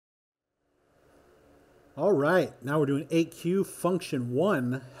All right, now we're doing 8Q function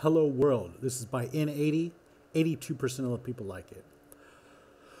 1, hello world. This is by N80. 82% of the people like it.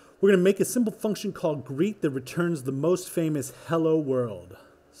 We're going to make a simple function called greet that returns the most famous hello world.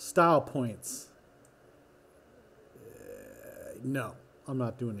 Style points. No, I'm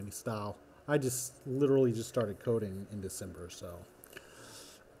not doing any style. I literally just started coding in December, so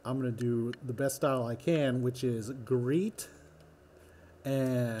I'm going to do the best style I can, which is greet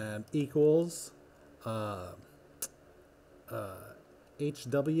and equals HW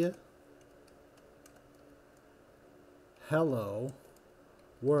hello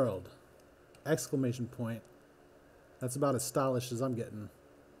world exclamation point. That's about as stylish as I'm getting.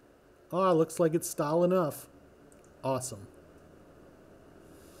 Oh, looks like it's style enough. Awesome.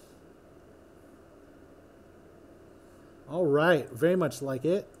 All right, very much like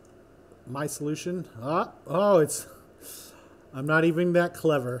it. My solution. I'm not even that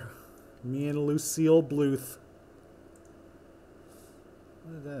clever. Me and Lucille Bluth.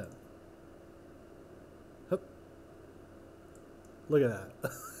 What is that? Hup. Look at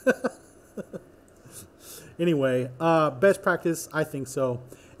that. Anyway, best practice, I think so.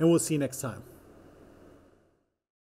 And we'll see you next time.